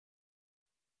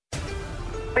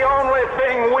The only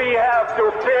thing we have to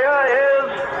fear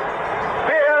is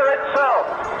fear itself.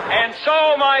 And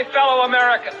so, my fellow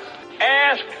Americans,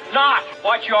 ask not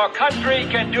what your country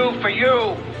can do for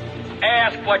you.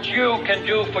 Ask what you can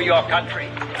do for your country.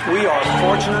 We are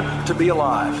fortunate to be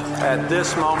alive at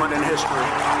this moment in history.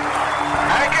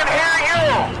 I can hear you.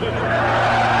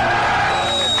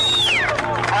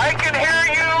 I can hear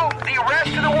you. The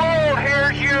rest of the world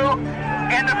hears you.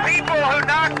 And the people who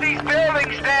knock these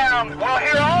buildings down will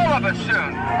hear all of us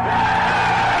soon.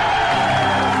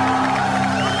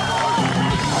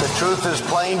 The truth is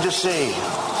plain to see.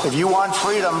 If you want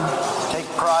freedom, take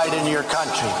pride in your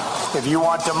country. If you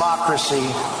want democracy,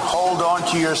 hold on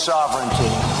to your sovereignty.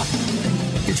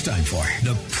 It's time for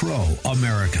the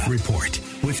Pro-America Report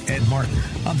with Ed Martin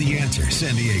on The Answer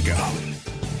San Diego.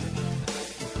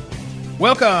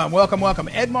 Welcome.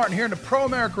 Ed Martin here in the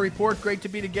Pro-America Report. Great to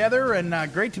be together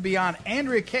and great to be on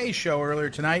Andrea Kaye's show earlier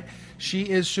tonight. She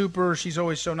is super. She's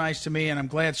always so nice to me, and I'm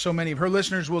glad so many of her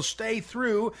listeners will stay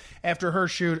through after her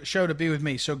show to be with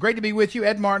me. So great to be with you.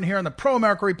 Ed Martin here on the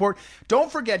Pro-America Report.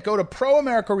 Don't forget, go to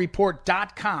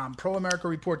ProAmericaReport.com.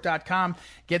 ProAmericaReport.com.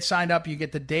 Get signed up. You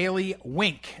get the Daily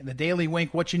Wink. The Daily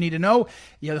Wink, what you need to know.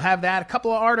 You'll have that. A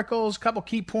couple of articles, a couple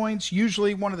key points,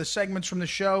 usually one of the segments from the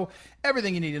show.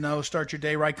 Everything you need to know. Start your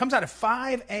day right. Comes out at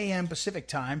 5 a.m. Pacific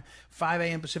time. 5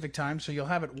 a.m. Pacific time, so you'll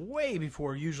have it way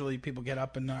before usually people get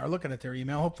up and are looking at their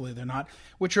email. Hopefully they're not.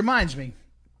 Which reminds me,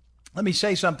 let me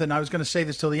say something. I was going to say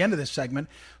this till the end of this segment,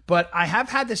 but I have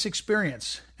had this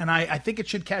experience, and I think it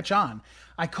should catch on.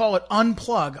 I call it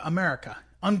Unplug America.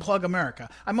 Unplug America.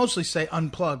 I mostly say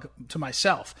unplug to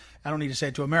myself. I don't need to say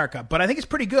it to America, but I think it's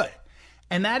pretty good.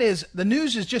 And that is, the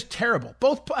news is just terrible,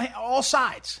 all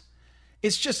sides.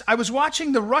 It's just, I was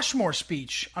watching the Rushmore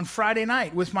speech on Friday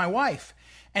night with my wife,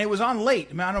 and it was on late.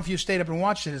 I mean, I don't know if you stayed up and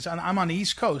watched it. I'm on the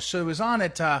East Coast, so it was on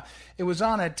at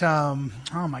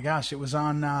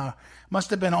must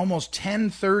have been almost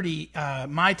 10:30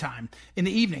 my time in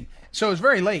the evening. So it was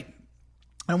very late.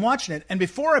 I'm watching it, and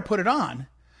before I put it on,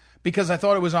 because I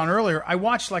thought it was on earlier, I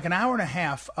watched like an hour and a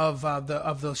half of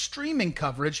the streaming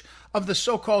coverage of the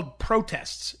so-called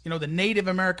protests, the Native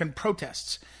American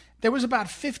protests. There was about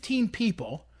 15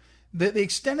 people. The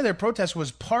extent of their protest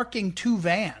was parking two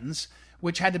vans,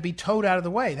 which had to be towed out of the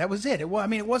way. That was it. It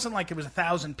wasn't like it was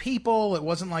 1,000 people. It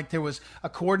wasn't like there was a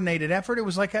coordinated effort. It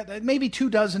was like maybe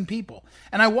 24 people.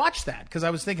 And I watched that because I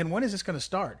was thinking, when is this going to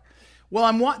start?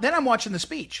 Well, then I'm watching the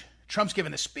speech. Trump's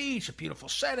giving a speech, a beautiful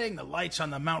setting, the lights on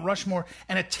the Mount Rushmore,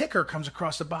 and a ticker comes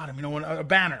across the bottom, a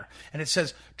banner, and it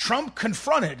says, Trump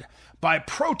confronted by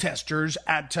protesters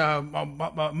at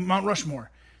Mount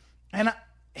Rushmore. And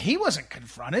he wasn't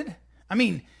confronted. I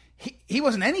mean, he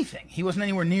wasn't anything. He wasn't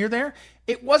anywhere near there.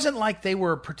 It wasn't like they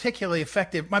were particularly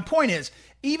effective. My point is,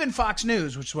 even Fox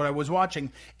News, which is what I was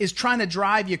watching, is trying to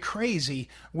drive you crazy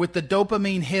with the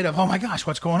dopamine hit of, oh my gosh,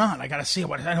 what's going on? I got to see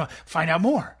find out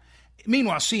more.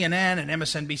 Meanwhile, CNN and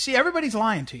MSNBC, everybody's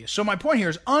lying to you. So my point here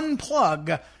is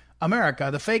unplug America.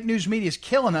 The fake news media is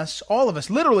killing us, all of us,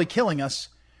 literally killing us.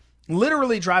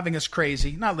 Literally driving us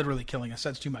crazy. Not literally killing us,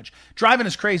 that's too much. Driving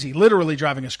us crazy, literally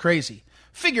driving us crazy.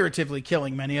 Figuratively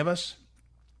killing many of us.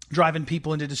 Driving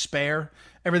people into despair.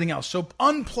 Everything else. So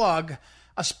unplug,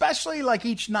 especially like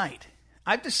each night.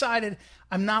 I've decided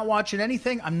I'm not watching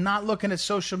anything. I'm not looking at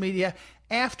social media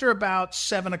after about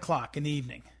 7 o'clock in the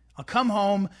evening. I'll come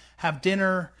home, have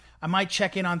dinner. I might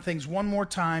check in on things one more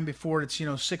time before it's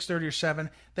 6:30 or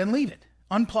 7. Then leave it.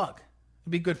 Unplug.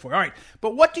 It'd be good for you. All right.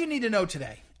 But what do you need to know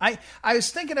today? I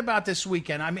was thinking about this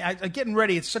weekend. I mean, getting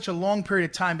ready. It's such a long period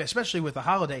of time, especially with the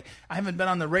holiday. I haven't been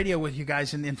on the radio with you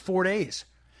guys in 4 days.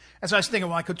 And so I was thinking,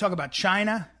 well, I could talk about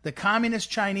China. The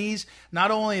communist Chinese, not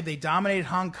only have they dominated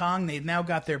Hong Kong, they've now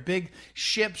got their big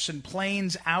ships and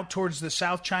planes out towards the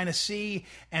South China Sea,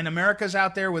 and America's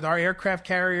out there with our aircraft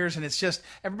carriers, and it's just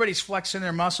everybody's flexing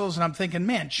their muscles. And I'm thinking,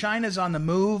 man, China's on the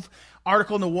move.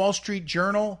 Article in the Wall Street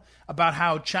Journal about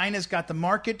how China's got the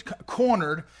market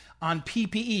cornered on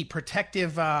PPE,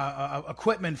 protective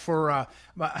equipment for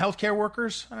healthcare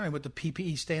workers. I don't know what the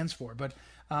PPE stands for, but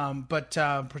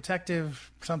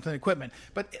protective something equipment.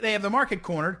 But they have the market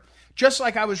cornered. Just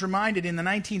like I was reminded in the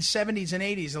 1970s and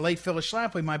 80s, the late Phyllis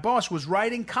Schlafly, my boss, was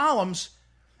writing columns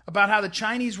about how the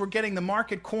Chinese were getting the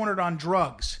market cornered on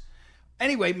drugs.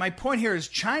 Anyway, my point here is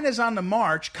China's on the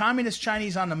march, communist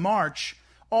Chinese on the march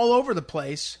all over the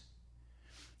place.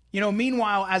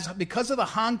 Meanwhile, because of the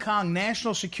Hong Kong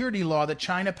national security law that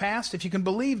China passed, if you can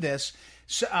believe this,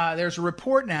 there's a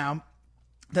report now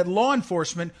that law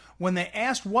enforcement, when they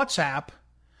asked WhatsApp,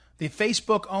 the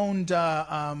Facebook-owned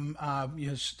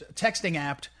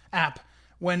texting app,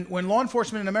 when law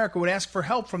enforcement in America would ask for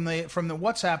help from the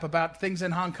WhatsApp about things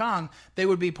in Hong Kong, they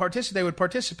would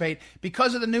participate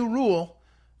because of the new rule.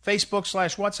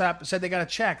 Facebook/WhatsApp said they got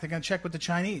to check. They're going to check with the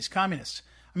Chinese communists.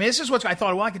 I mean, this is what I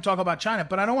thought. Well, I could talk about China,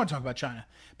 but I don't want to talk about China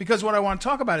because what I want to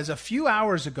talk about is a few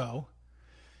hours ago,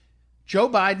 Joe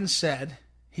Biden said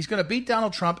he's going to beat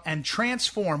Donald Trump and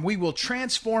transform. We will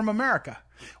transform America.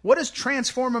 What does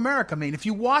transform America mean? If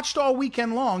you watched all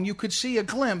weekend long, you could see a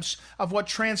glimpse of what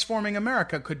transforming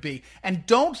America could be. And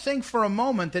don't think for a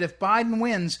moment that if Biden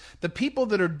wins, the people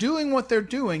that are doing what they're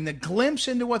doing, the glimpse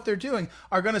into what they're doing,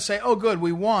 are going to say, oh, good,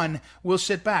 we won, we'll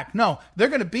sit back. No, they're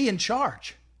going to be in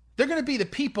charge. They're going to be the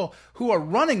people who are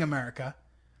running America,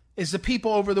 is the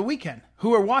people over the weekend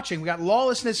who are watching. We got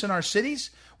lawlessness in our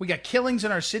cities. We got killings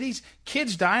in our cities.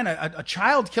 Kids dying. A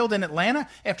child killed in Atlanta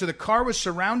after the car was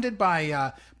surrounded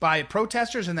by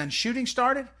protesters and then shooting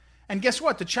started. And guess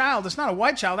what? The child, it's not a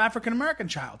white child, African-American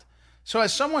child. So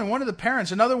as one of the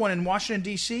parents, another one in Washington,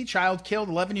 D.C., child killed,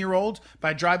 11-year-old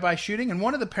by drive-by shooting. And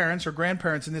one of the parents, or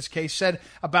grandparents in this case, said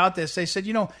about this, they said,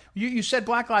 you said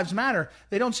Black Lives Matter.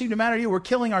 They don't seem to matter to you. We're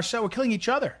killing ourselves. We're killing each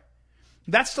other.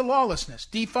 That's the lawlessness.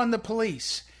 Defund the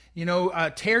police.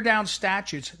 Tear down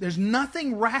statutes. There's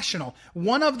nothing rational.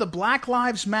 One of the Black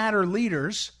Lives Matter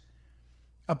leaders,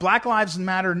 Black Lives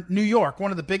Matter New York,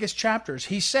 one of the biggest chapters,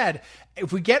 he said,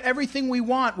 if we get everything we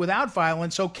want without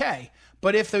violence, okay.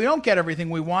 But if we don't get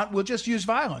everything we want, we'll just use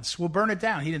violence. We'll burn it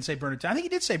down. He didn't say burn it down. I think he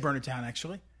did say burn it down,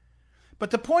 actually. But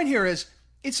the point here is,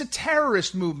 it's a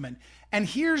terrorist movement. And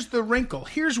here's the wrinkle.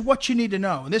 Here's what you need to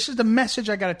know. And this is the message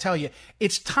I got to tell you.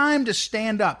 It's time to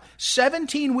stand up.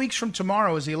 17 weeks from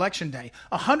tomorrow is the election day.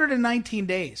 119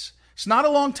 days. It's not a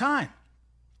long time.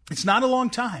 It's not a long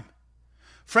time.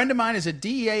 Friend of mine is a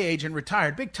DEA agent,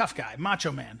 retired, big tough guy,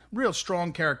 macho man, real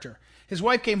strong character. His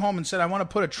wife came home and said, I want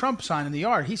to put a Trump sign in the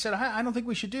yard. He said, I don't think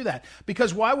we should do that.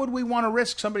 Because why would we want to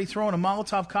risk somebody throwing a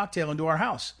Molotov cocktail into our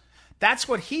house? That's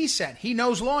what he said. He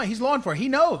knows law. He's law enforcement. He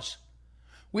knows.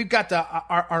 We've got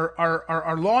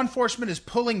our law enforcement is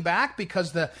pulling back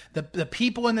because the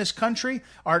people in this country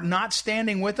are not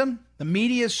standing with him. The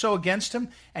media is so against him.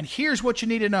 And here's what you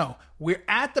need to know. We're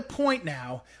at the point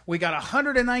now, we got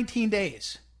 119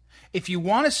 days. If you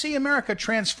want to see America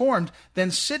transformed,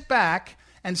 then sit back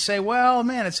and say, well,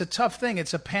 man, it's a tough thing.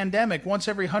 It's a pandemic. Once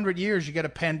every 100 years, you get a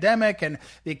pandemic and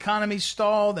the economy's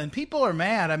stalled and people are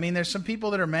mad. I mean, there's some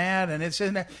people that are mad and it's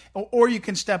in there. Or you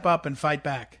can step up and fight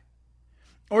back.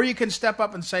 Or you can step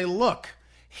up and say, look,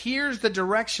 here's the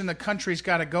direction the country's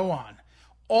got to go on.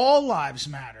 All lives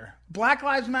matter. Black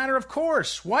lives matter, of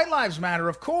course. White lives matter,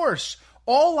 of course.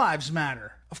 All lives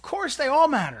matter. Of course, they all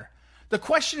matter. The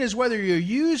question is whether you're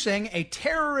using a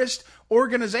terrorist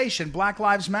organization, Black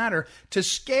Lives Matter, to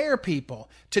scare people,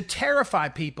 to terrify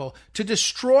people, to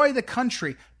destroy the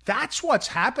country. That's what's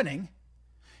happening.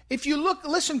 If you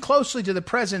listen closely to the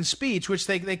president's speech, which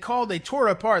they tore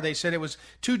it apart. They said it was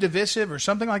too divisive or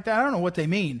something like that. I don't know what they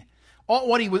mean.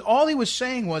 All he was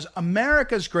saying was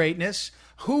America's greatness,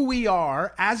 who we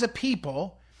are as a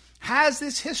people, has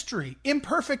this history,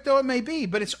 imperfect though it may be,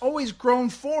 but it's always grown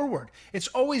forward. It's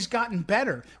always gotten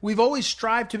better. We've always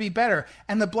strived to be better.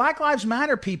 And the Black Lives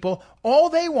Matter people, all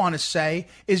they want to say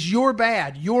is you're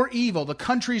bad, you're evil, the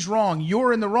country's wrong,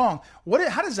 you're in the wrong.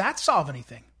 How does that solve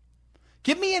anything?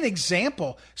 Give me an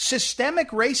example. Systemic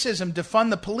racism,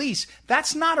 defund the police.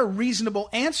 That's not a reasonable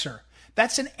answer.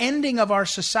 That's an ending of our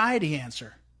society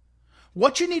answer.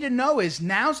 What you need to know is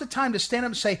now's the time to stand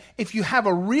up and say, if you have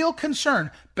a real concern,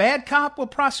 bad cop will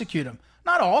prosecute him.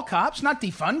 Not all cops, not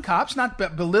defund cops, not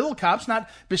belittle cops, not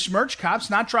besmirch cops,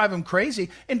 not drive them crazy.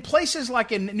 In places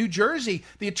like in New Jersey,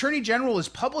 the Attorney General is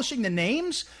publishing the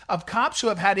names of cops who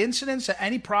have had incidents,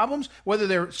 any problems, whether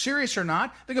they're serious or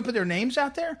not. They're going to put their names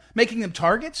out there, making them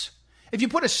targets. If you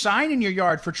put a sign in your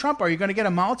yard for Trump, are you going to get a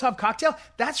Molotov cocktail?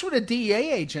 That's what a retired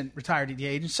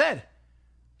DEA agent said.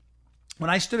 When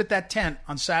I stood at that tent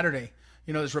on Saturday,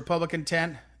 this Republican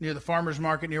tent near the farmer's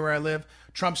market near where I live,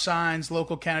 Trump signs,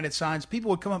 local candidate signs, people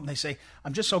would come up and they say,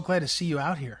 I'm just so glad to see you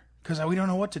out here because we don't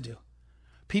know what to do.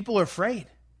 People are afraid.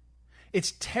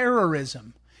 It's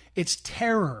terrorism. It's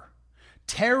terror.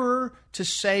 Terror to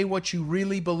say what you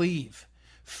really believe.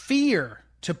 Fear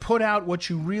to put out what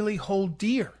you really hold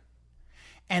dear.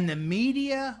 And the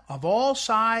media of all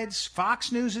sides,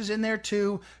 Fox News is in there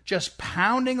too, just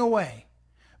pounding away,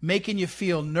 making you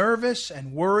feel nervous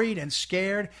and worried and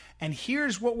scared. And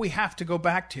here's what we have to go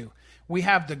back to. We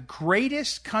have the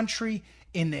greatest country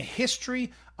in the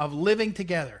history of living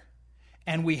together.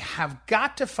 And we have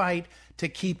got to fight to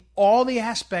keep all the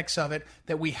aspects of it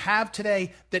that we have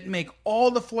today that make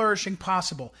all the flourishing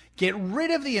possible. Get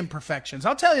rid of the imperfections.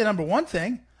 I'll tell you number one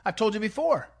thing. I've told you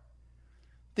before.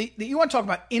 You want to talk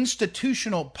about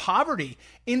institutional poverty,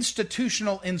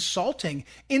 institutional insulting,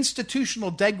 institutional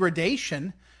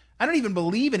degradation. I don't even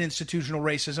believe in institutional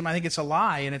racism. I think it's a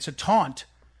lie and it's a taunt.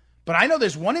 But I know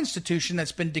there's one institution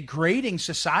that's been degrading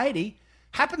society,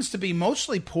 happens to be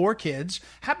mostly poor kids,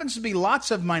 happens to be lots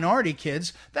of minority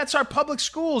kids. That's our public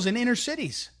schools in inner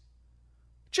cities.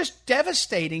 Just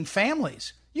devastating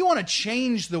families. You want to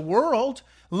change the world,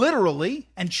 literally,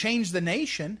 and change the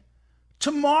nation.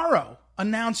 Tomorrow,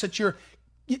 announce that you're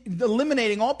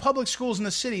eliminating all public schools in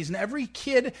the cities, and every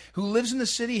kid who lives in the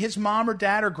city, his mom or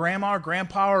dad or grandma or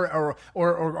grandpa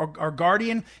or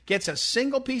guardian gets a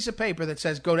single piece of paper that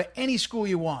says go to any school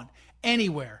you want,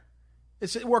 anywhere.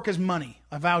 It's work as money,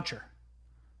 a voucher.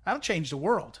 That'll change the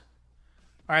world.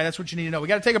 All right, that's what you need to know. We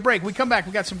got to take a break. When we come back,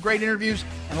 we got some great interviews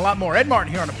and a lot more. Ed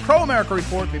Martin here on the Pro America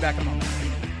Report. Be back in a moment.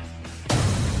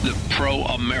 The Pro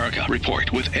America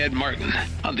Report with Ed Martin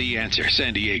on The Answer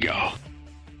San Diego.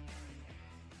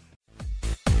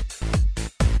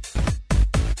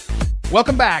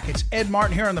 Welcome back. It's Ed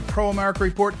Martin here on the Pro America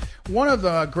Report. One of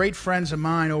the great friends of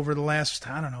mine over the last,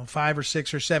 5 or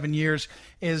 6 or 7 years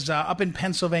is up in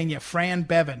Pennsylvania, Fran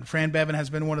Bevan. Fran Bevan has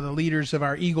been one of the leaders of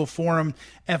our Eagle Forum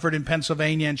effort in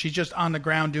Pennsylvania, and she's just on the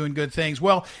ground doing good things.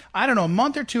 Well, a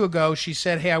month or two ago, she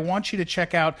said, hey, I want you to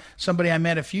check out somebody I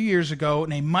met a few years ago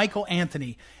named Michael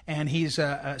Anthony. And he's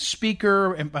a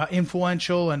speaker,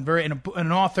 influential, and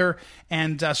an author.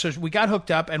 And so we got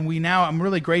hooked up, and I'm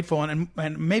really grateful. And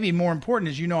maybe more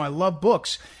important is, I love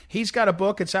books. He's got a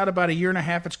book. It's out about a year and a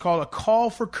half. It's called A Call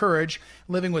for Courage,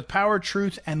 Living with Power,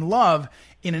 Truth, and Love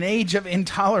in an Age of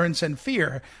Intolerance and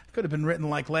Fear. Could have been written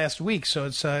like last week, so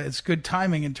it's good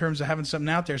timing in terms of having something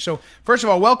out there. So first of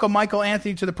all, welcome Michael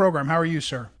Anthony to the program. How are you,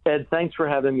 sir? Ed, thanks for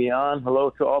having me on.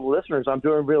 Hello to all the listeners. I'm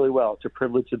doing really well. It's a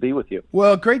privilege to be with you.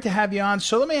 Well, great to have you on.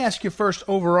 So let me ask you first,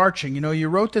 overarching. You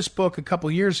wrote this book a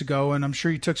couple years ago, and I'm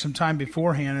sure you took some time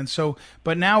beforehand. And so,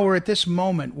 but now we're at this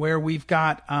moment where we've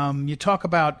got, you talk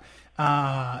about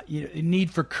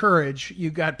need for courage.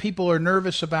 You got people are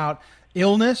nervous about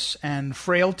illness and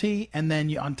frailty, and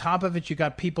then on top of it, you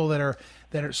got people that are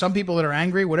some people that are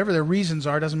angry, whatever their reasons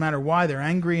are, doesn't matter why they're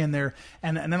angry, and then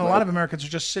a lot of Americans are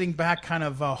just sitting back, kind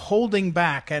of holding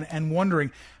back and wondering,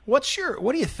 what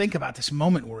do you think about this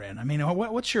moment we're in? I mean,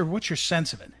 what's your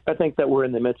sense of it? I think that we're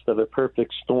in the midst of a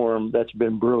perfect storm that's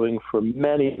been brewing for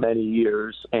many, many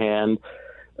years, and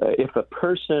if a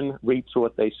person reaps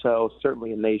what they sow,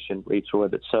 certainly a nation reaps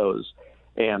what it sows.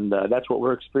 And that's what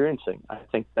we're experiencing. I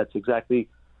think that's exactly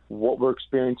what we're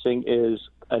experiencing is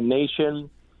a nation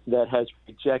that has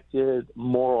rejected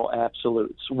moral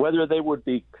absolutes, whether they would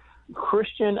be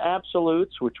Christian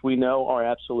absolutes, which we know are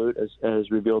absolute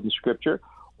as revealed in Scripture,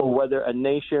 or whether a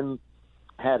nation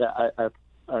had a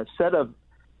set of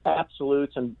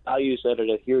absolutes and values that it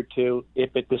adhered to.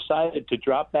 If it decided to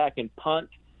drop back and punt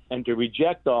and to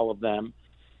reject all of them,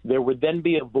 there would then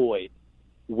be a void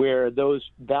where those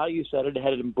values that it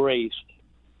had embraced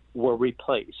were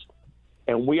replaced.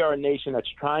 And we are a nation that's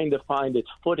trying to find its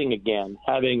footing again,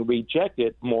 having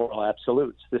rejected moral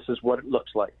absolutes. This is what it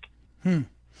looks like.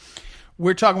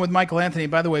 We're talking with Michael Anthony.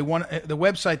 By the way, the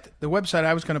website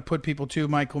I was going to put people to,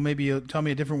 Michael, maybe you'll tell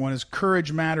me a different one, is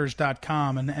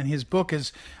CourageMatters.com. And his book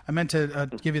is, I meant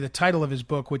to give you the title of his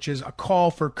book, which is A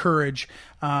Call for Courage.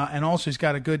 And also he's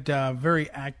got a good, very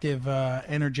active,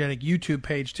 energetic YouTube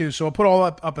page too. So I'll put all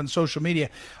up on social media.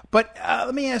 But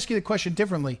let me ask you the question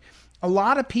differently. A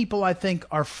lot of people, I think,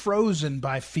 are frozen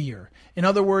by fear. In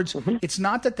other words, It's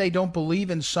not that they don't believe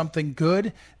in something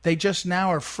good. They just now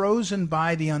are frozen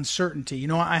by the uncertainty.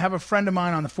 I have a friend of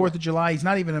mine on the 4th of July. He's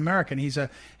not even American. He's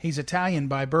Italian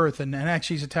by birth, and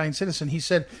actually he's an Italian citizen. He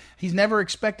said he's never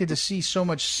expected to see so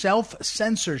much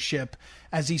self-censorship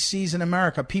as he sees in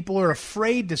America. People are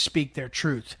afraid to speak their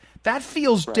truth. That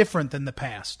feels different than the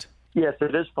past. Yes,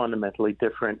 it is fundamentally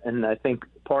different, and I think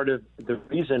part of the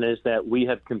reason is that we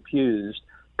have confused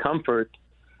comfort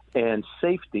and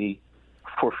safety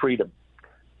for freedom.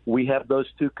 We have those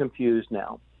two confused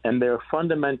now, and they're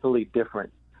fundamentally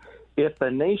different. If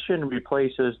a nation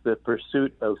replaces the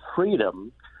pursuit of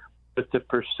freedom with the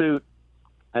pursuit,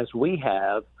 as we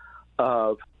have,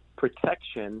 of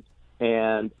protection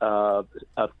and of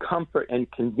comfort and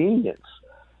convenience,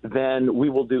 then we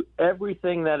will do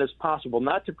everything that is possible,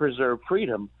 not to preserve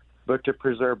freedom, but to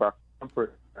preserve our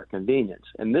comfort and our convenience.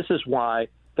 And this is why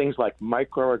things like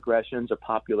microaggressions, a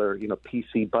popular,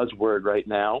 PC buzzword right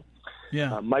now,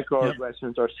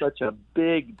 microaggressions are such a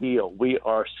big deal. We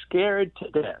are scared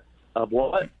to death of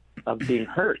what? Of being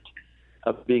hurt,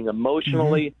 of being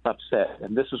emotionally upset.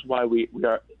 And this is why we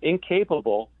are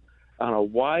incapable on a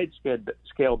wide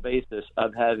scale basis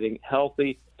of having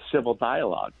healthy civil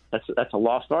dialogue. That's a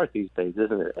lost art these days,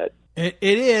 isn't it, Ed? It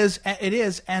is,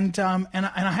 and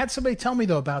I had somebody tell me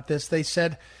though about this. They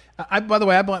said, by the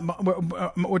way,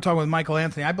 we're talking with Michael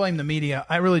Anthony. I blame the media.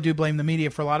 I really do blame the media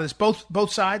for a lot of this.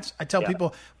 Both sides. I tell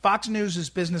people Fox News'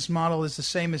 business model is the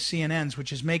same as CNN's,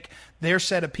 which is make their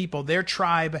set of people, their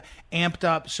tribe, amped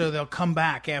up so they'll come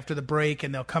back after the break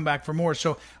and they'll come back for more.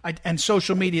 So, and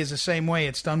social media is the same way.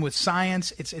 It's done with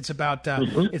science. It's about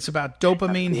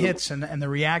dopamine hits and the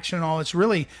reaction and all. It's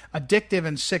really addictive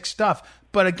and sick stuff.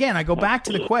 But again, I go back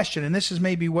to the question, and this is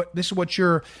what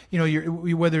your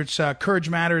whether it's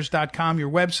CourageMatters.com, your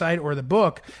website, or the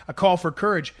book, A Call for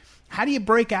Courage. How do you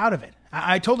break out of it?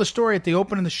 I told a story at the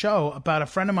open of the show about a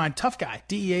friend of mine, tough guy,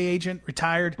 DEA agent,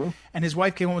 retired, and his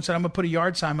wife came home and said, "I'm going to put a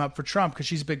yard sign up for Trump because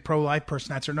she's a big pro-life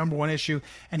person. That's her number one issue."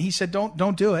 And he said,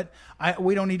 "Don't do it.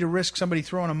 We don't need to risk somebody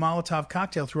throwing a Molotov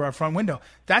cocktail through our front window."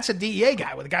 That's a DEA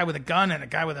guy, with a guy with a gun and a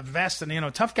guy with a vest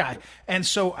and tough guy. And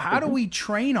so, how do we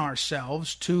train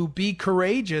ourselves to be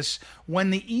courageous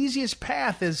when the easiest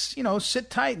path is, sit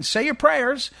tight and say your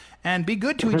prayers and be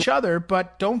good to each other,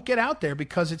 but don't get out there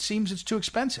because it seems it's too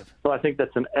expensive? Well, I think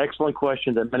that's an excellent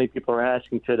question that many people are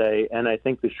asking today. And I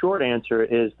think the short answer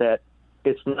is that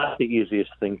it's not the easiest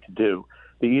thing to do.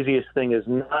 The easiest thing is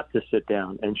not to sit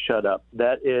down and shut up.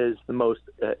 That is the most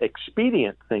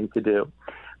expedient thing to do.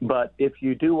 But if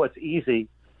you do what's easy,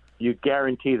 you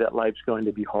guarantee that life's going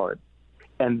to be hard.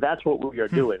 And that's what we are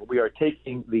doing. We are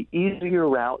taking the easier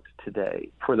route today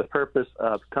for the purpose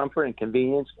of comfort and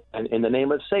convenience, and in the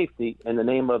name of safety, in the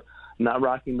name of not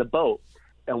rocking the boat.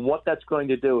 And what that's going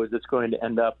to do is it's going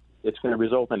to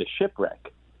result in a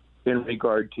shipwreck in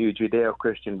regard to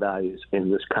Judeo-Christian values in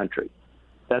this country.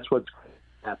 That's what's going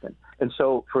to happen. And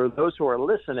so for those who are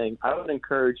listening, I would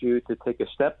encourage you to take a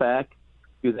step back,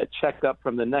 do that checkup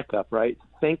from the neck up, right?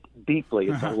 Think deeply.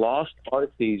 It's a lost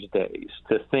art these days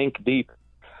to think deep.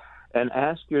 And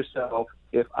ask yourself,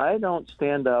 if I don't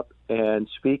stand up and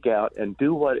speak out and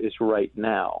do what is right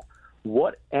now,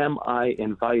 what am I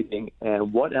inviting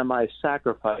and what am I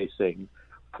sacrificing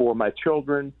for my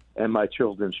children and my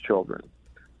children's children?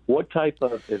 What type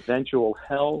of eventual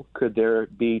hell could there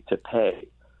be to pay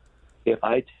if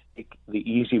I take the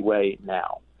easy way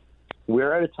now?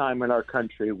 We're at a time in our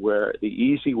country where the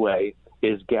easy way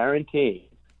is guaranteeing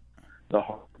the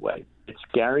hard way. It's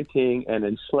guaranteeing an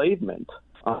enslavement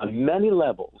on many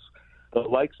levels, the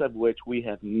likes of which we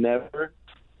have never,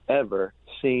 ever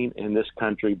seen in this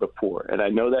country before. And I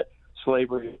know that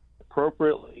slavery is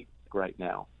appropriately right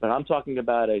now, but I'm talking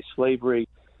about a slavery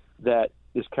that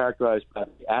is characterized by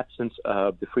the absence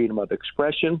of the freedom of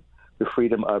expression, the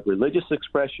freedom of religious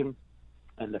expression,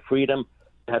 and the freedom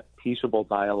to have peaceable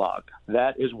dialogue.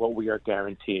 That is what we are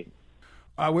guaranteeing.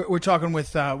 We're talking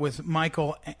with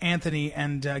Michael Anthony,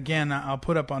 and again, I'll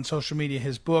put up on social media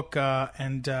his book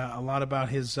and a lot about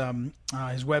his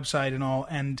website and all.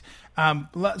 And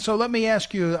so let me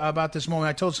ask you about this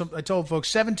moment. I told folks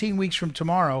 17 weeks from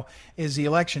tomorrow is the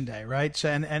election day, right? So,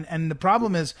 and the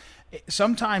problem is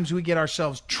sometimes we get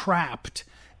ourselves trapped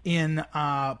in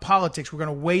politics. We're going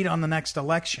to wait on the next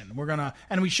election.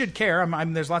 And we should care. I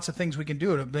mean, there's lots of things we can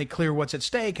do to make clear what's at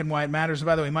stake and why it matters. And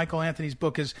by the way, Michael Anthony's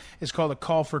book is called A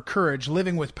Call for Courage,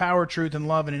 Living with Power, Truth, and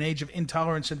Love in an Age of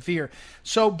Intolerance and Fear.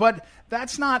 So, but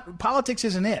that's not, politics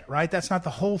isn't it, right? That's not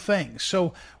the whole thing.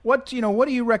 So what do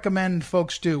you recommend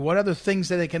folks do? What other things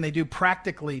that they do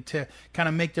practically to kind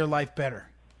of make their life better?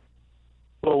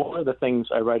 Well, one of the things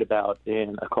I write about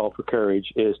in A Call for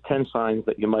Courage is 10 signs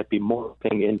that you might be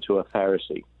morphing into a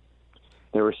Pharisee.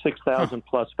 There were 6,000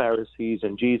 plus Pharisees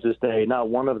in Jesus' day. Not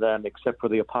one of them, except for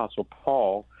the Apostle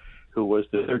Paul, who was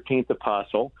the 13th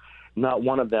apostle, not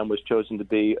one of them was chosen to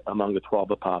be among the 12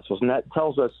 apostles. And that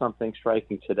tells us something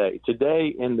striking today.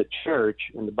 Today in the church,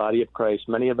 in the body of Christ,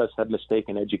 many of us have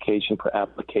mistaken education for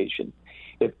application.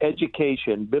 If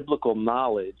education, biblical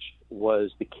knowledge,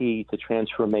 was the key to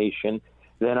transformation,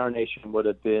 then our nation would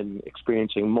have been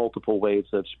experiencing multiple waves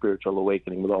of spiritual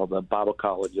awakening with all the Bible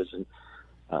colleges and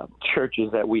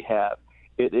churches that we have.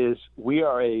 We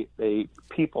are a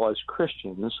people as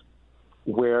Christians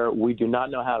where we do not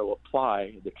know how to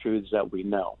apply the truths that we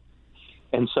know.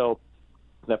 And so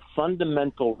the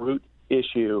fundamental root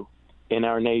issue in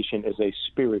our nation is a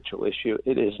spiritual issue.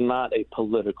 It is not a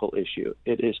political issue.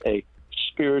 It is a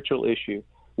spiritual issue.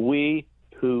 We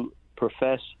who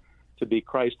profess to be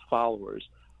Christ followers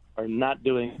are not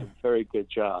doing a very good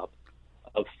job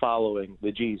of following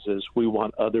the Jesus we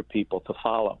want other people to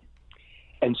follow.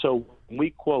 And so we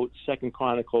quote 2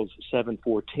 Chronicles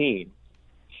 7:14,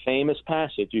 famous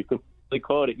passage. You can simply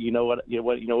quote it. You know what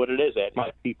it is, Ed.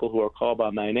 My people who are called by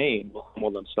my name will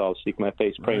humble themselves, seek my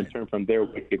face, pray, and turn from their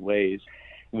wicked ways.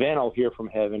 Then I'll hear from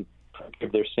heaven,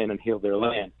 forgive their sin, and heal their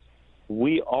land.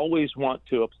 We always want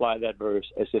to apply that verse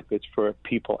as if it's for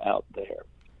people out there.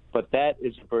 But that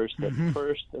is a verse that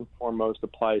first and foremost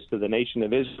applies to the nation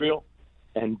of Israel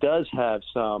and does have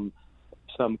some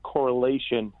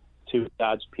correlation to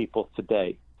God's people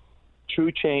today.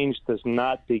 True change does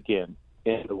not begin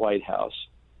in the White House.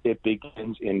 It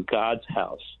begins in God's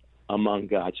house among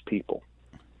God's people.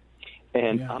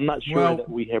 And I'm not sure that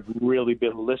we have really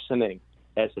been listening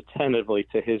as attentively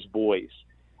to his voice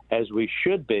as we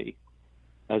should be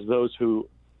as those who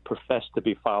profess to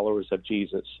be followers of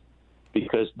Jesus,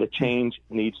 because the change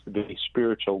needs to be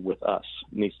spiritual with us,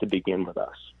 needs to begin with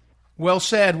us. Well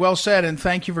said, and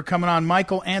thank you for coming on.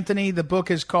 Michael Anthony, the book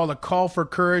is called A Call for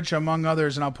Courage, among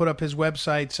others, and I'll put up his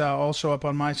websites also up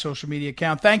on my social media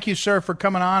account. Thank you, sir, for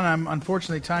coming on.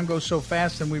 Unfortunately, time goes so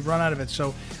fast and we've run out of it,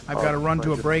 so I've got to run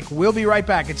to a break. We'll be right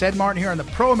back. It's Ed Martin here on the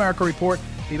Pro America Report.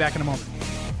 Be back in a moment.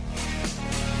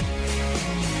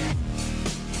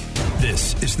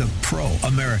 This is the Pro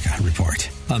America Report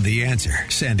on The Answer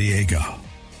San Diego.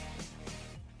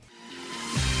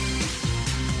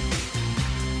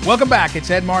 Welcome back.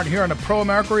 It's Ed Martin here on the Pro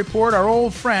America Report. Our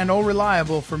old friend, old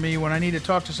reliable for me when I need to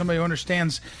talk to somebody who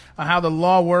understands how the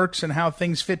law works and how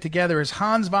things fit together is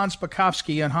Hans von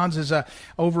Spakovsky. And Hans is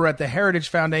over at the Heritage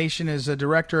Foundation, is a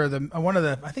director of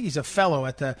I think he's a fellow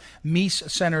at the Meese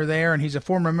Center there, and he's a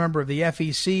former member of the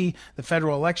FEC, the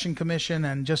Federal Election Commission,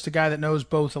 and just a guy that knows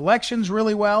both elections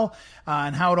really well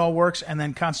and how it all works, and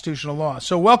then constitutional law.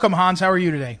 So welcome, Hans. How are you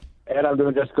today? Ed, I'm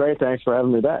doing just great. Thanks for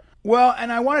having me back. Well,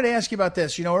 and I wanted to ask you about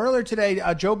this. Earlier today,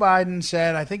 Joe Biden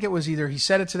said, I think it was either he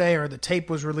said it today or the tape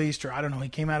was released, or I don't know, he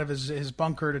came out of his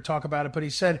bunker to talk about it, but he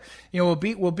said, we'll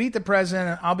beat the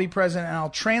president, I'll be president, and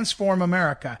I'll transform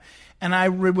America. And I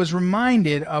was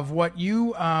reminded of what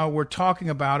you were talking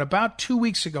about 2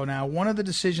 weeks ago now. One of the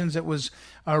decisions that was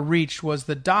reached was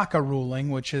the DACA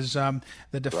ruling, which is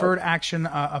the Deferred Action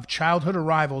of Childhood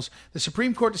Arrivals. The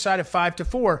Supreme Court decided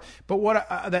 5-4,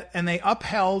 but and they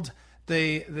upheld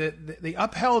they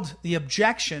upheld the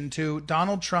objection to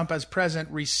Donald Trump as president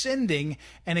rescinding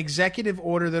an executive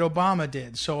order that Obama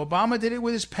did. So Obama did it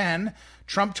with his pen.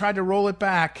 Trump tried to roll it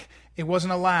back. It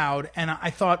wasn't allowed. And I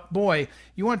thought, boy,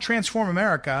 you want to transform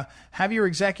America, have your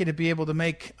executive be able to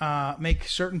make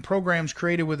certain programs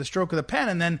created with a stroke of the pen,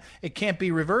 and then it can't be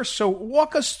reversed. So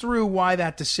walk us through why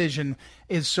that decision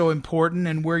is so important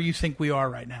and where you think we are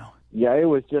right now. Yeah, it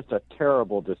was just a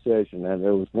terrible decision, and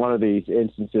it was one of these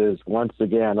instances, once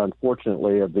again,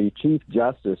 unfortunately, of the Chief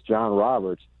Justice, John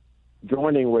Roberts,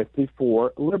 joining with the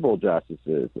four liberal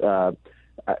justices.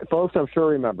 Folks, I'm sure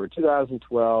remember,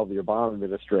 2012, the Obama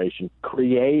administration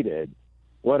created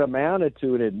what amounted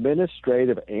to an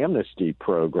administrative amnesty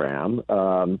program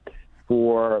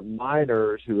for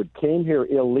minors who had came here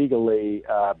illegally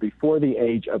before the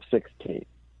age of 16.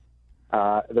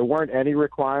 There weren't any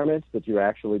requirements that you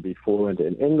actually be fluent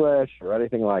in English or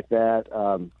anything like that.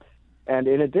 And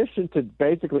in addition to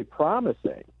basically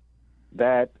promising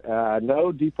that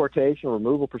no deportation or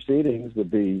removal proceedings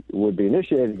would be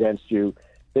initiated against you,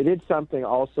 they did something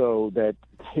also that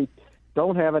they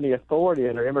don't have any authority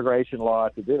under immigration law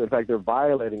to do. In fact, they're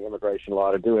violating immigration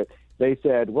law to do it. They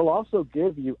said, we'll also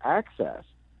give you access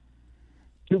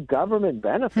to government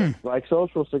benefits like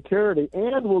Social Security,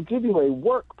 and we'll give you a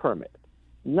work permit,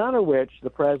 none of which the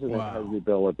president has the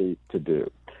ability to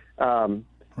do.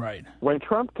 Right. When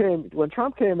Trump came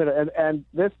in, and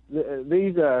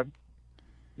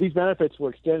these benefits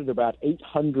were extended to about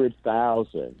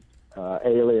 800,000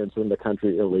 aliens in the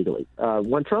country illegally.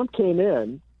 When Trump came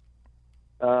in,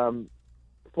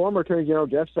 former Attorney General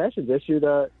Jeff Sessions issued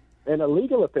an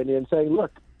illegal opinion saying,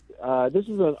 look, this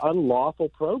is an unlawful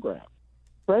program.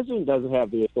 The president doesn't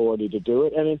have the authority to do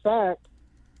it. And in fact,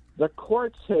 the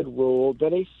courts had ruled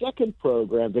that a second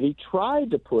program that he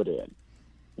tried to put in,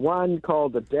 one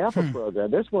called the DAPA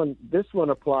program, this one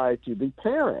applied to the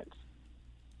parents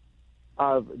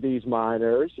of these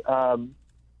minors,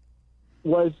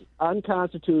 was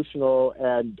unconstitutional,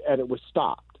 and it was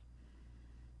stopped.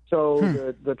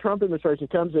 So the Trump administration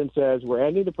comes in and says, we're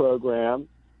ending the program.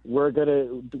 We're going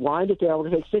to wind it down. We're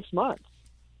going to take 6 months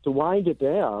to wind it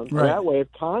down. Right. That way,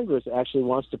 if Congress actually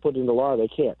wants to put it into law, they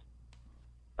can't.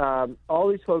 All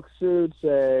these folks sued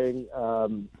saying,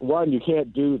 one, you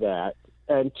can't do that,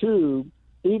 and two,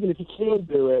 even if you can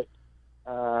do it,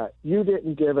 you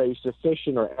didn't give a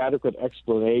sufficient or adequate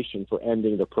explanation for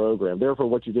ending the program. Therefore,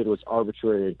 what you did was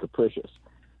arbitrary and capricious.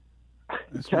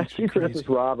 Chief Justice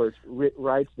Roberts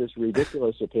writes this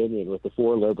ridiculous opinion with the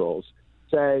four liberals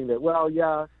saying that, well,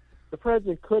 yeah, the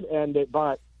president could end it,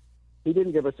 but he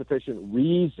didn't give a sufficient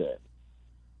reason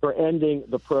for ending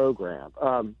the program.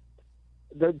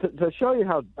 To show you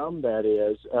how dumb that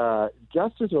is,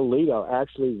 Justice Alito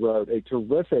actually wrote a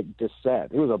terrific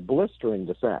dissent. It was a blistering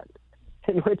dissent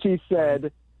in which he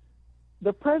said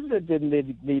the president didn't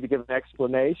need to give an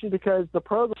explanation because the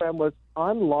program was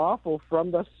unlawful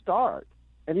from the start.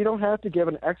 And you don't have to give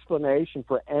an explanation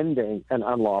for ending an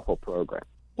unlawful program.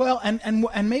 Well,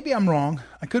 and maybe I'm wrong.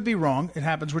 I could be wrong. It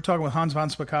happens. We're talking with Hans von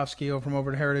Spakovsky from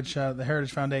over at Heritage, the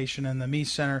Heritage Foundation and the Mies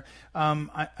Center.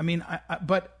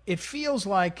 But it feels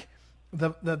like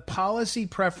the policy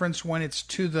preference when it's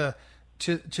to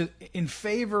in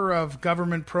favor of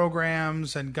government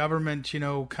programs and government,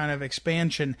 kind of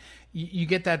expansion, you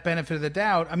get that benefit of the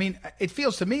doubt. I mean, it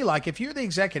feels to me like if you're the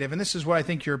executive, and this is what I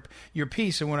think your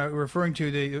piece, and when I'm referring to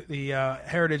the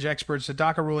Heritage experts, the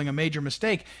DACA ruling a major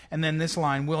mistake, and then this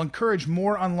line will encourage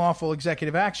more unlawful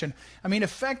executive action. I mean,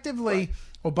 effectively,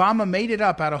 right. Obama made it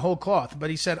up out of whole cloth, but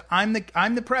he said, I'm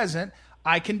the president,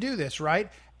 I can do this,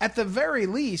 right? At the very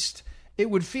least, it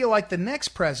would feel like the next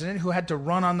president who had to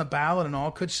run on the ballot and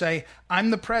all could say, I'm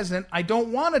the president, I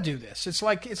don't want to do this. It's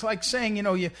like saying,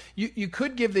 you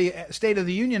could give the State of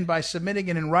the Union by submitting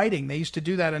it in writing. They used to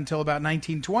do that until about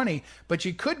 1920, but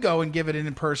you could go and give it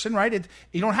in person, right?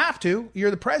 You don't have to. You're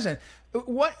the president.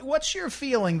 What's your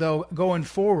feeling, though, going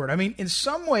forward? I mean, in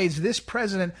some ways, this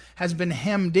president has been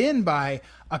hemmed in by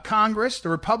a Congress. The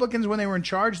Republicans, when they were in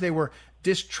charge, they were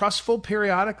distrustful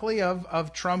periodically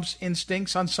of Trump's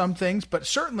instincts on some things, but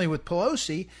certainly with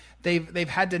Pelosi, they've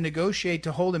had to negotiate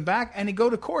to hold him back and to go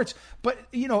to courts. But,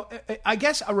 I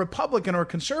guess a Republican or a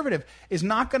conservative is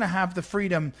not going to have the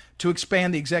freedom to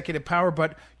expand the executive power,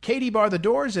 but Katie bar the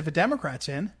doors if a Democrat's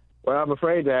in. Well, I'm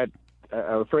afraid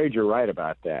you're right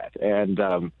about that. And,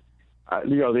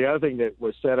 the other thing that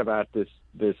was said about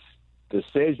this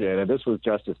decision, and this was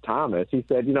Justice Thomas, he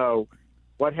said,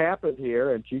 what happened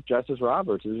here, and Chief Justice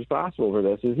Roberts is responsible for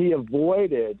this, is he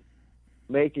avoided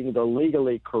making the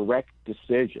legally correct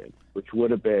decision, which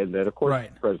would have been that, of course,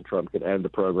 right. President Trump could end the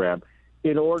program,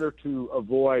 in order to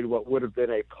avoid what would have been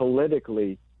a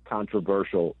politically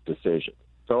controversial decision.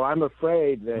 So I'm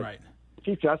afraid that right.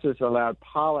 Chief Justice allowed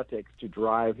politics to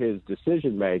drive his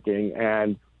decision-making,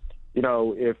 and,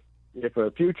 if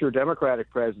a future Democratic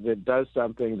president does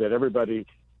something that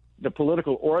the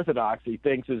political orthodoxy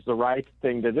thinks is the right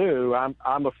thing to do,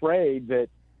 I'm afraid that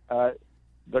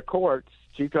the courts,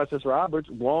 Chief Justice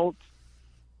Roberts, won't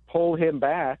pull him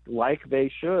back like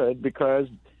they should, because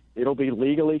it'll be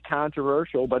legally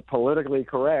controversial but politically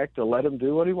correct to let him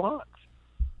do what he wants.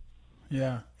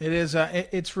 Yeah, it is.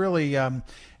 It's really.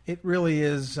 It really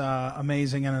is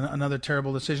amazing and another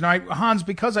terrible decision. All right, Hans,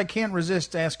 because I can't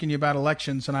resist asking you about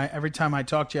elections, and every time I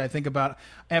talk to you, I think about,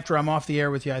 after I'm off the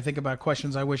air with you, I think about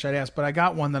questions I wish I'd asked. But I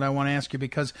got one that I want to ask you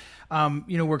because,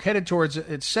 we're headed towards,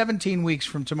 it's 17 weeks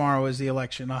from tomorrow is the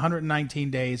election,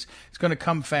 119 days. It's going to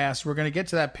come fast. We're going to get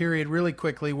to that period really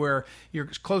quickly where you're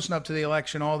close enough to the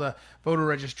election, all the voter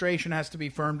registration has to be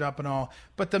firmed up and all.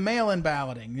 But the mail-in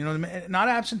balloting, not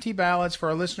absentee ballots for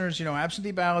our listeners,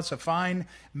 absentee ballots, a fine,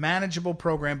 manageable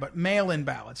program, but mail-in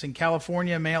ballots. In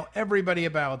California, mail everybody a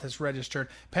ballot that's registered.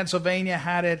 Pennsylvania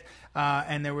had it,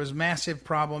 and there was massive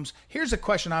problems. Here's a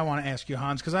question I want to ask you,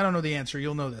 Hans, because I don't know the answer.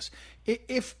 You'll know this.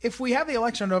 If we have the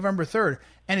election on November 3rd,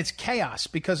 and it's chaos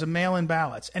because of mail-in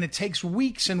ballots, and it takes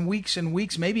weeks and weeks and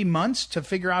weeks, maybe months, to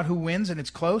figure out who wins, and it's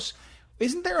close,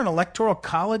 isn't there an electoral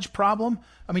college problem?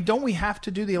 I mean, don't we have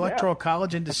to do the electoral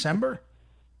college in December?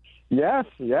 Yes,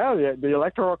 the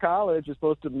Electoral College is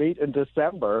supposed to meet in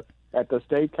December at the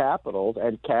state capitals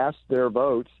and cast their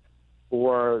votes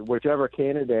for whichever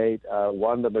candidate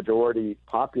won the majority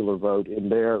popular vote in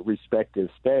their respective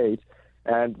states.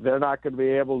 And they're not going to be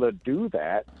able to do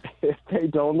that if they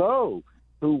don't know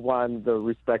who won the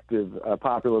respective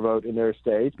popular vote in their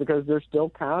states, because they're still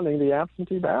counting the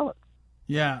absentee ballots.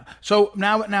 Yeah. So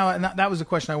now, and that was the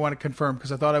question I want to confirm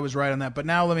because I thought I was right on that. But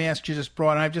now let me ask you just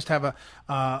broad, and I just have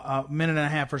a minute and a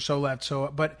half or so left.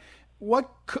 So, but what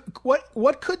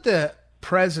could the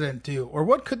president do, or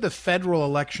what could the Federal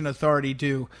Election Authority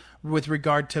do with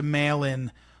regard to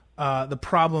mail-in? The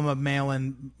problem of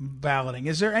mail-in balloting.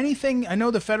 Is there anything? I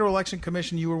know the Federal Election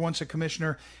Commission, you were once a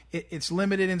commissioner, it's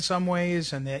limited in some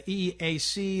ways, and the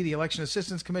EAC, the Election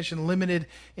Assistance Commission, limited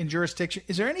in jurisdiction.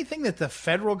 Is there anything that the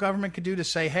federal government could do to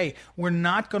say, hey, we're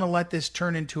not going to let this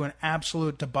turn into an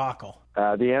absolute debacle?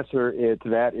 The answer to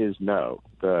that is no.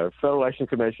 The Federal Election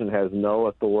Commission has no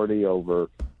authority over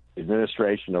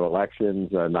administration of elections,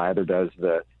 neither does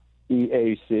the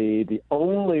EAC. The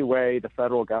only way the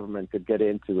federal government could get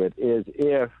into it is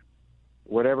if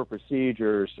whatever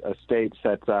procedures a state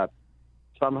sets up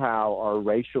somehow are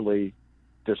racially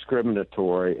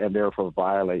discriminatory and therefore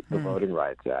violate the Voting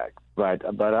Rights Act. But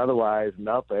otherwise,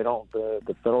 nope, they don't.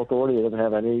 The federal authority doesn't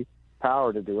have any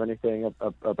power to do anything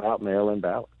about mail-in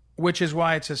ballots. Which is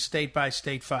why it's a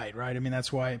state-by-state fight, right? I mean,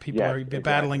 that's why people are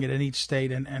battling it in each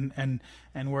state and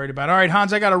worried about it. All right,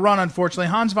 Hans, I got to run, unfortunately.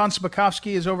 Hans von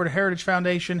Spakovsky is over at Heritage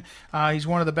Foundation. He's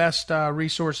one of the best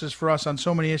resources for us on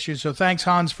so many issues. So thanks,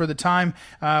 Hans, for the time.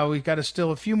 We've got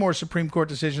still a few more Supreme Court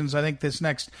decisions. I think this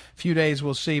next few days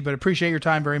we'll see, but appreciate your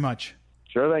time very much.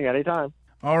 Sure thing, anytime.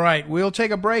 All right, we'll take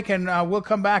a break, and we'll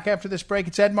come back after this break.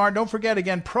 It's Ed Martin. Don't forget,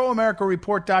 again,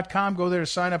 proamericareport.com. Go there to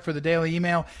sign up for the daily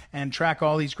email and track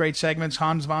all these great segments.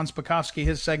 Hans von Spakovsky,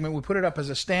 his segment, we put it up as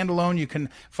a standalone. You can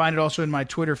find it also in my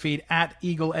Twitter feed,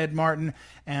 @EagleEdMartin.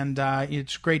 And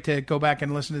it's great to go back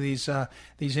and listen to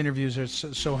these interviews. They're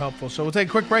so helpful. So we'll take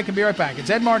a quick break and be right back. It's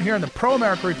Ed Martin here on the Pro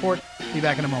America Report. Be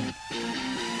back in a moment.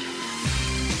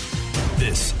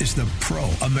 This is the Pro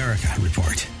America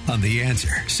Report on The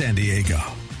Answer San Diego.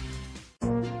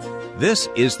 This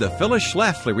is the Phyllis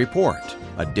Schlafly Report,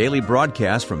 a daily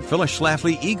broadcast from Phyllis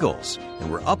Schlafly Eagles.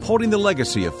 And we're upholding the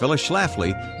legacy of Phyllis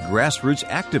Schlafly, grassroots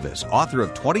activist, author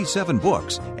of 27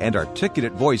 books, and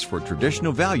articulate voice for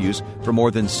traditional values for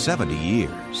more than 70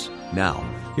 years. Now,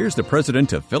 here's the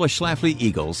president of Phyllis Schlafly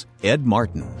Eagles, Ed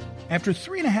Martin. After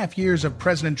 3.5 years of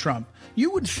President Trump,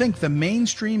 you would think the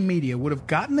mainstream media would have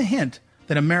gotten the hint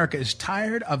that America is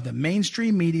tired of the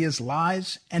mainstream media's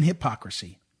lies and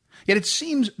hypocrisy. Yet it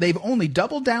seems they've only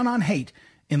doubled down on hate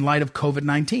in light of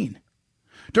COVID-19.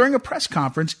 During a press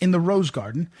conference in the Rose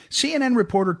Garden, CNN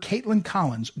reporter Caitlin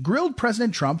Collins grilled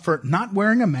President Trump for not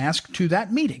wearing a mask to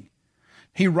that meeting.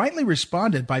 He rightly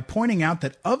responded by pointing out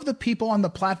that of the people on the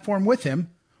platform with him,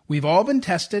 we've all been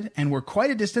tested and we're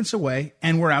quite a distance away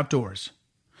and we're outdoors.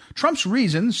 Trump's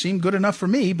reasons seemed good enough for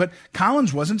me, but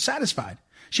Collins wasn't satisfied.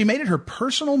 She made it her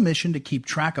personal mission to keep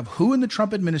track of who in the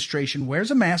Trump administration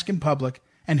wears a mask in public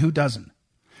and who doesn't.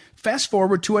 Fast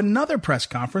forward to another press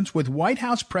conference with White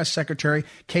House Press Secretary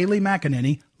Kayleigh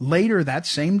McEnany later that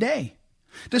same day.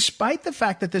 Despite the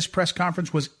fact that this press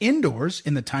conference was indoors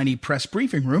in the tiny press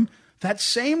briefing room, that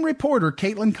same reporter,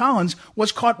 Caitlin Collins,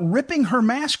 was caught ripping her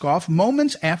mask off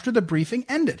moments after the briefing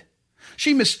ended.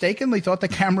 She mistakenly thought the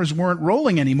cameras weren't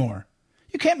rolling anymore.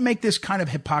 You can't make this kind of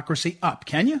hypocrisy up,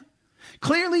 can you?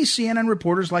 Clearly, CNN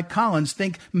reporters like Collins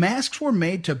think masks were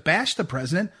made to bash the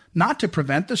president, not to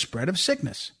prevent the spread of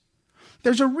sickness.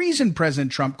 There's a reason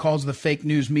President Trump calls the fake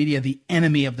news media the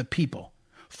enemy of the people.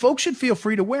 Folks should feel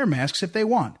free to wear masks if they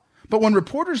want. But when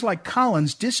reporters like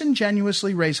Collins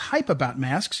disingenuously raise hype about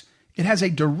masks, it has a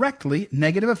directly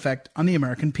negative effect on the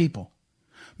American people.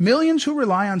 Millions who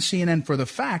rely on CNN for the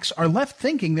facts are left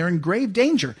thinking they're in grave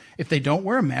danger if they don't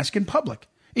wear a mask in public,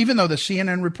 even though the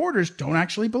CNN reporters don't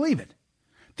actually believe it.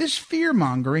 This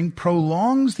fear-mongering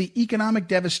prolongs the economic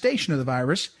devastation of the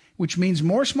virus, which means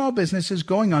more small businesses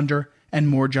going under and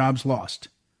more jobs lost.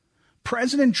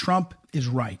 President Trump is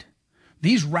right.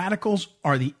 These radicals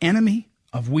are the enemy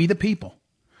of we the people.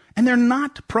 And they're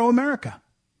not pro-America.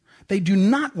 They do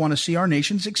not want to see our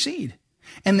nation succeed.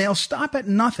 And they'll stop at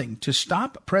nothing to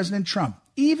stop President Trump,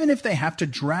 even if they have to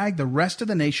drag the rest of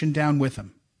the nation down with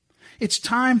them. It's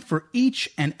time for each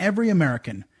and every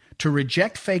American to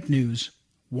reject fake news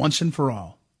once and for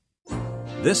all.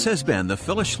 This has been the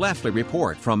Phyllis Schlafly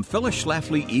Report from Phyllis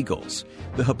Schlafly Eagles.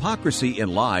 The hypocrisy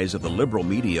and lies of the liberal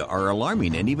media are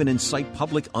alarming and even incite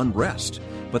public unrest.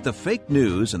 But the fake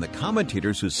news and the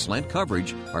commentators who slant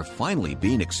coverage are finally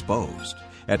being exposed.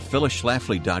 At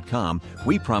phyllisschlafly.com,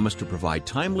 we promise to provide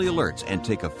timely alerts and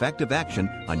take effective action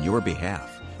on your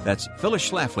behalf. That's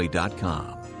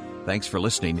phyllisschlafly.com. Thanks for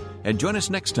listening, and join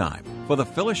us next time for the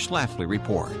Phyllis Schlafly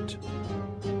Report.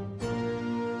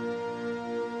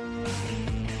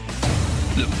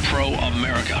 The Pro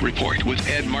America Report with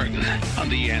Ed Martin on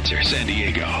The Answer San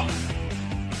Diego.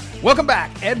 Welcome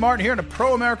back. Ed Martin here on the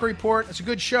Pro America Report. It's a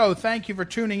good show. Thank you for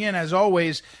tuning in, as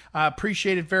always.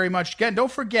 Appreciate it very much. Again,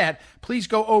 don't forget, please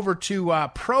go over to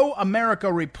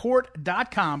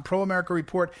proamericareport.com,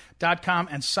 proamericareport.com,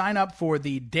 and sign up for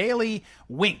the Daily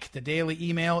Wink, the daily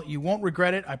email. You won't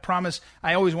regret it. I promise.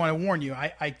 I always want to warn you.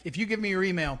 If you give me your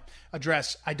email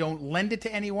address, I don't lend it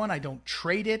to anyone. I don't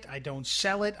trade it. I don't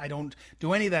sell it. I don't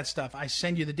do any of that stuff. I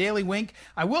send you the Daily Wink.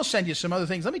 I will send you some other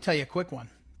things. Let me tell you a quick one.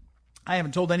 I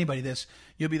haven't told anybody this.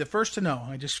 You'll be the first to know.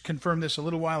 I just confirmed this a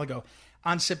little while ago.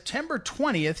 On September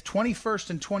 20th,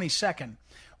 21st, and 22nd,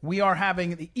 we are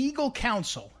having the Eagle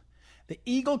Council. The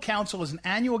Eagle Council is an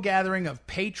annual gathering of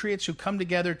patriots who come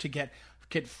together to get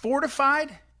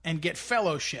fortified and get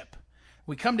fellowship.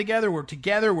 We come together,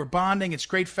 we're bonding, it's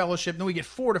great fellowship, then we get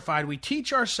fortified. We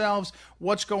teach ourselves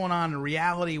what's going on in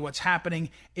reality, what's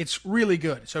happening. It's really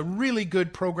good. It's a really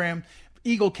good program.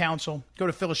 Eagle Council. Go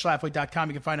to phyllisschlafly.com.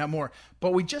 You can find out more.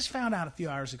 But we just found out a few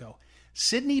hours ago,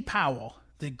 Sidney Powell,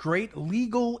 the great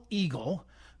legal eagle,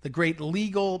 the great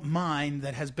legal mind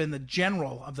that has been the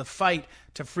general of the fight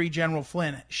to free General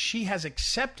Flynn, she has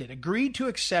agreed to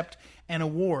accept an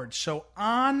award. So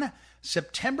on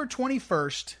September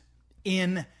 21st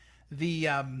at the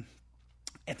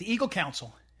Eagle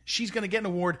Council, she's going to get an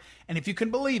award. And if you can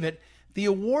believe it, the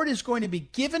award is going to be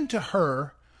given to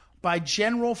her by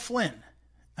General Flynn.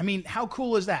 I mean, how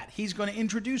cool is that? He's going to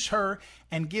introduce her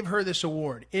and give her this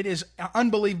award. It is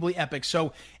unbelievably epic.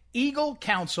 So Eagle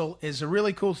Council is a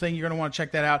really cool thing. You're going to want to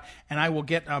check that out, and I will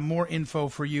get more info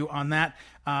for you on that,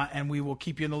 and we will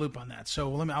keep you in the loop on that.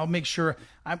 So I'll make sure.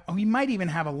 We might even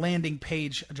have a landing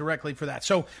page directly for that.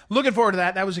 So looking forward to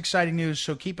that. That was exciting news,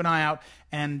 so keep an eye out,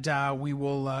 and we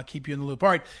will keep you in the loop. All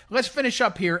right, let's finish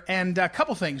up here, and a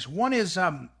couple things. One is,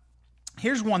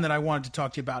 here's one that I wanted to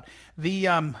talk to you about, the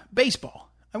baseball.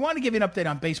 I want to give you an update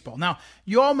on baseball. Now,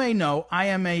 you all may know I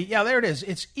am there it is.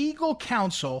 It's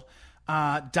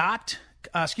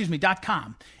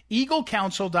EagleCouncil.com.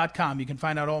 EagleCouncil.com. You can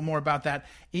find out more about that.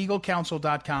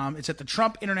 EagleCouncil.com. It's at the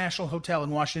Trump International Hotel in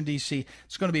Washington, D.C.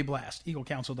 It's going to be a blast.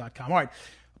 EagleCouncil.com. All right.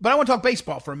 But I want to talk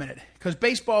baseball for a minute because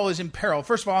baseball is in peril.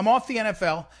 First of all, I'm off the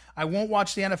NFL. I won't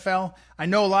watch the NFL. I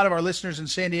know a lot of our listeners in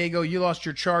San Diego, you lost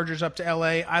your Chargers up to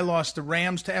L.A. I lost the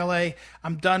Rams to L.A.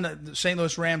 I'm done. The St.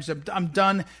 Louis Rams, I'm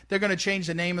done. They're going to change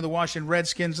the name of the Washington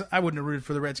Redskins. I wouldn't have rooted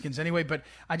for the Redskins anyway, but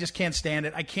I just can't stand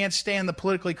it. I can't stand the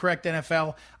politically correct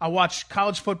NFL. I watch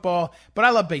college football, but I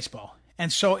love baseball.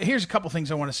 And so here's a couple things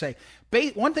I want to say.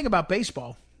 One thing about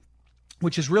baseball,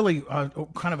 which is really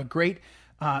kind of a great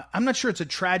I'm not sure it's a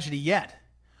tragedy yet,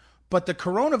 but the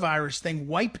coronavirus thing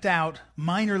wiped out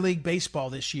minor league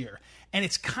baseball this year. And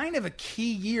it's kind of a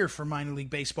key year for minor league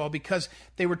baseball because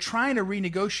they were trying to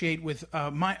renegotiate with,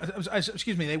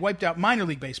 they wiped out minor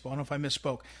league baseball. I don't know if I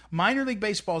misspoke. Minor league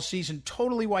baseball season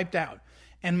totally wiped out.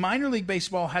 And minor league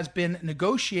baseball has been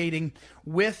negotiating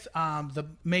with the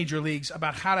major leagues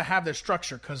about how to have their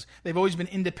structure because they've always been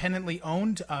independently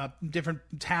owned. Different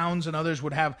towns and others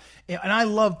would have. And I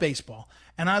love baseball.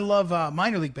 And I love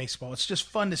minor league baseball. It's just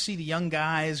fun to see the young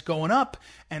guys going up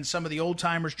and some of the old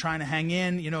timers trying to hang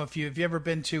in. You know, if you've ever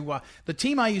been to the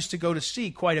team I used to go to see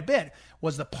quite a bit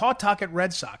was the Pawtucket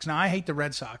Red Sox. Now, I hate the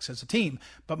Red Sox as a team,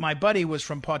 but my buddy was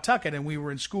from Pawtucket, and we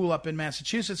were in school up in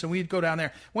Massachusetts, and we'd go down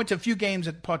there. Went to a few games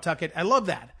at Pawtucket. I love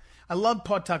that. I love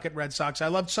Pawtucket Red Sox. I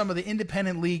loved some of the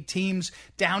independent league teams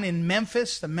down in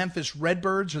Memphis, the Memphis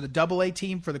Redbirds, or the Double-A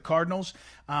team for the Cardinals.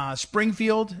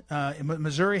 Springfield,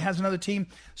 Missouri has another team.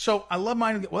 So I love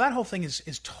minor league. Well, that whole thing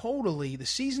is totally, the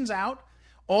season's out.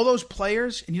 All those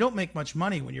players, and you don't make much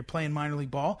money when you're playing minor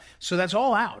league ball, so that's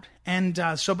all out. And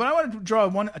but I want to draw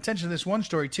attention to this one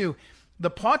story too. The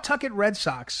Pawtucket Red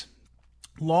Sox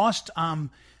lost.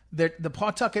 The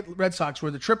Pawtucket Red Sox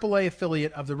were the AAA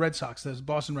affiliate of the Red Sox, the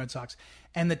Boston Red Sox,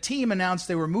 and the team announced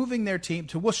they were moving their team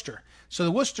to Worcester. So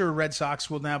the Worcester Red Sox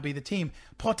will now be the team.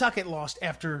 Pawtucket lost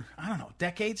after,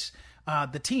 decades.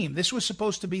 The team. This was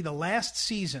supposed to be the last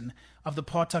season of the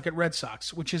Pawtucket Red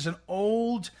Sox, which is an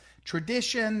old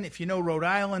tradition. If you know Rhode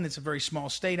Island, it's a very small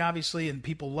state, obviously, and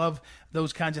people love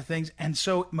those kinds of things. And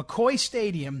so McCoy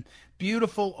Stadium,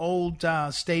 beautiful old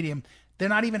stadium, they're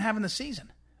not even having the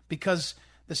season because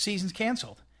the season's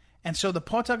canceled. And so the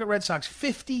Pawtucket Red Sox,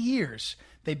 50 years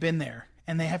they've been there,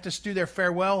 and they have to do their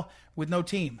farewell with no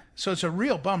team. So it's a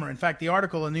real bummer. In fact, the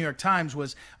article in the New York Times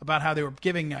was about how they were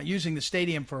using the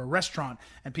stadium for a restaurant,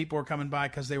 and people were coming by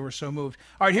because they were so moved.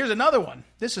 All right, here's another one.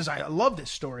 I love this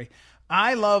story.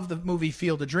 I love the movie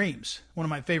Field of Dreams, one of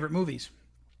my favorite movies.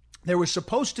 There was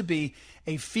supposed to be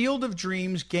a Field of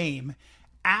Dreams game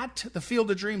at the Field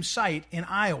of Dreams site in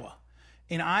Iowa.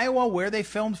 In Iowa, where they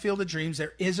filmed Field of Dreams,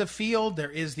 there is a field.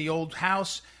 There is the old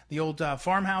house, the old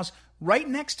farmhouse. Right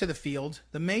next to the field,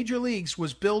 the Major Leagues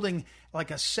was building like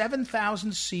a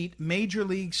 7,000-seat Major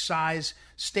League size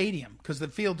stadium because the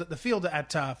field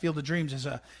at Field of Dreams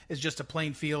is just a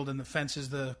plain field, and the fence is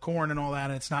the corn and all that,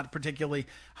 and it's not particularly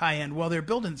high end. Well, they're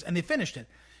building, and they finished it.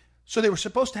 So they were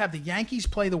supposed to have the Yankees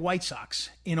play the White Sox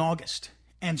in August.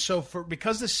 And so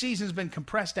because the season's been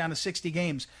compressed down to 60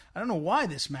 games, I don't know why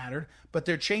this mattered, but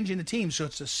they're changing the team. So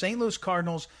it's the St. Louis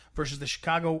Cardinals versus the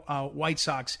Chicago White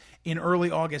Sox in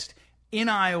early August in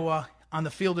Iowa on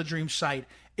the Field of Dreams site.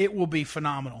 It will be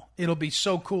phenomenal. It'll be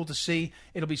so cool to see.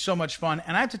 It'll be so much fun.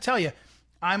 And I have to tell you,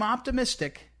 I'm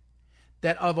optimistic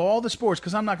that of all the sports,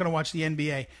 because I'm not going to watch the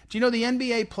NBA, do you know the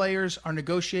NBA players are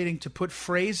negotiating to put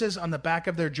phrases on the back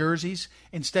of their jerseys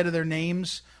instead of their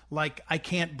names, like "I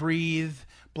can't breathe,"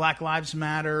 "Black Lives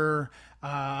Matter,"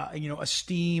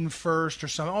 "Esteem first," or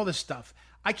something, all this stuff.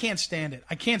 I can't stand it.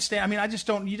 I mean, I just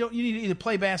don't. You need to either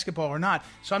play basketball or not.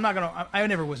 So I'm not going to. I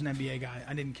never was an NBA guy.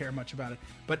 I didn't care much about it.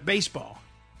 But baseball.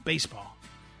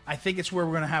 I think it's where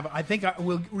we're going to have. I think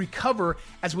we'll recover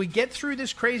as we get through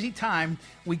this crazy time.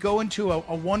 We go into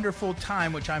a wonderful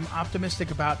time, which I'm optimistic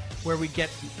about, where we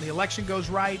get the election goes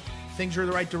right, things are in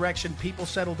the right direction, people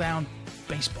settle down.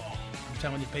 Baseball. I'm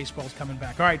telling you, baseball's coming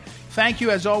back. All right. Thank you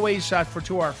as always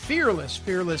to our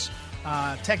fearless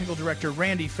technical director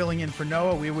Randy filling in for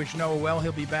Noah. We wish Noah well.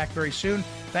 He'll be back very soon.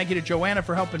 Thank you to Joanna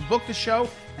for helping book the show,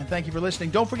 and thank you for listening.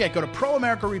 Don't forget, go to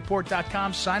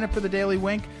proamericareport.com, sign up for the Daily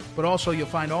Wink, but also you'll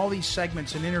find all these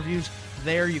segments and interviews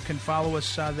there. You can follow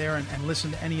us there and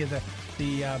listen to any of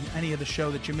the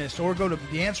show that you missed, or go to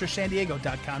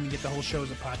theanswersandiego.com and get the whole show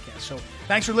as a podcast. So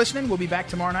thanks for listening. We'll be back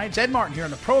tomorrow night. It's Ed Martin here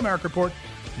on the Pro America Report.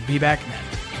 Be back then.